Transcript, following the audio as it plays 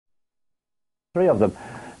Three of them.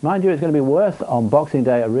 Mind you, it's going to be worse on Boxing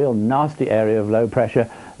Day, a real nasty area of low pressure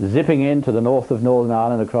zipping into the north of Northern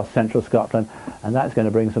Ireland across central Scotland, and that's going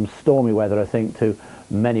to bring some stormy weather, I think, to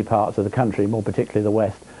many parts of the country, more particularly the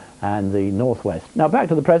west and the northwest. Now back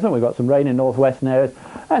to the present, we've got some rain in northwestern areas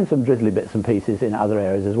and some drizzly bits and pieces in other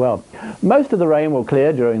areas as well. Most of the rain will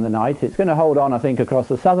clear during the night. It's going to hold on, I think, across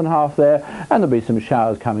the southern half there, and there'll be some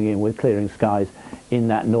showers coming in with clearing skies in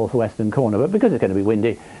that northwestern corner, but because it's going to be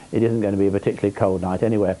windy, it isn't going to be a particularly cold night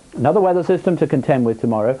anywhere. Another weather system to contend with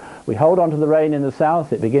tomorrow. We hold on to the rain in the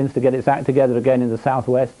south. It begins to get its act together again in the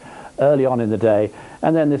southwest early on in the day,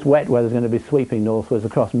 and then this wet weather is going to be sweeping northwards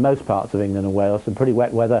across most parts of England and Wales. Some pretty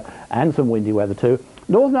wet weather and some windy weather too.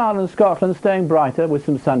 Northern Ireland and Scotland staying brighter with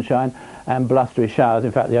some sunshine and blustery showers.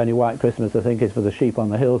 In fact, the only white Christmas, I think, is for the sheep on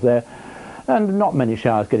the hills there, and not many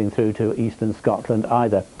showers getting through to eastern Scotland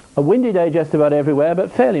either. A windy day just about everywhere,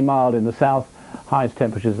 but fairly mild in the south. Highest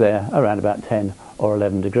temperatures there around about 10 or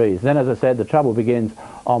 11 degrees. Then, as I said, the trouble begins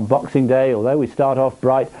on Boxing Day. Although we start off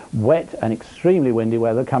bright, wet and extremely windy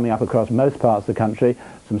weather coming up across most parts of the country.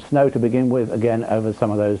 Some snow to begin with, again, over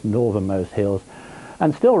some of those northernmost hills.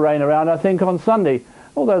 And still rain around, I think, on Sunday,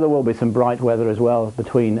 although there will be some bright weather as well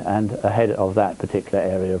between and ahead of that particular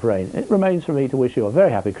area of rain. It remains for me to wish you a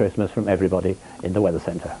very happy Christmas from everybody in the Weather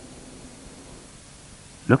Centre.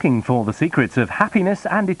 Looking for the secrets of happiness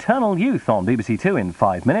and eternal youth on BBC2 in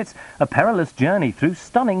 5 minutes, a perilous journey through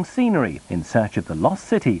stunning scenery in search of the lost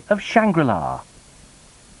city of Shangri-La.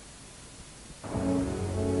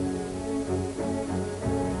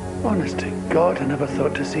 Honest to God, I never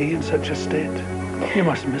thought to see you in such a state. You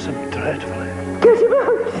must miss him dreadfully. Get him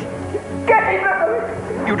out! Get him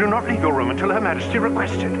out! You do not leave your room until Her Majesty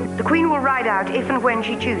requests it. The Queen will ride out if and when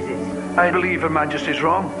she chooses. I believe Her Majesty's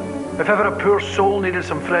wrong. If ever a poor soul needed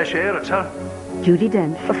some fresh air, it's her. Judi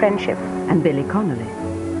Dench For friendship. and Billy Connolly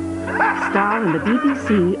star in the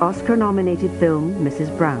BBC Oscar-nominated film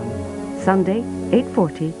Mrs. Brown. Sunday,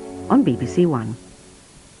 8:40 on BBC1.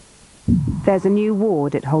 There's a new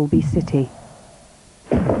ward at Holby City.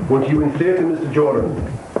 Would you in theatre, Mr. Jordan?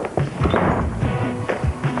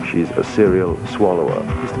 She's a serial swallower.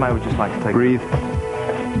 Mr. Mayor would just like to take... Breathe.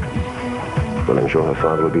 Well, I'm sure her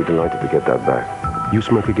father will be delighted to get that back. You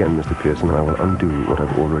smoke again, Mr. Pearson, and I will undo what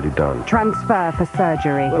I've already done. Transfer for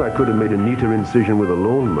surgery. Well, I could have made a neater incision with a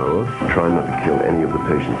lawnmower. Try not to kill any of the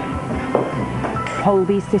patients.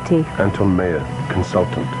 Holby City. Anton Mayer,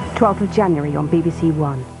 consultant. 12th of January on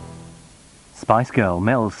BBC1. Spice Girl,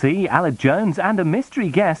 Mel C, Aled Jones and a mystery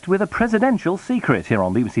guest with a presidential secret here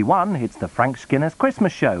on BBC1. It's the Frank Skinner's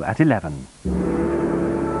Christmas show at 11.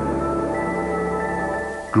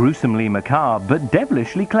 Gruesomely macabre but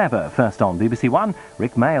devilishly clever. First on BBC1,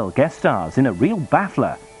 Rick Mayall guest stars in a real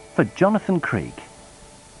baffler for Jonathan Creek.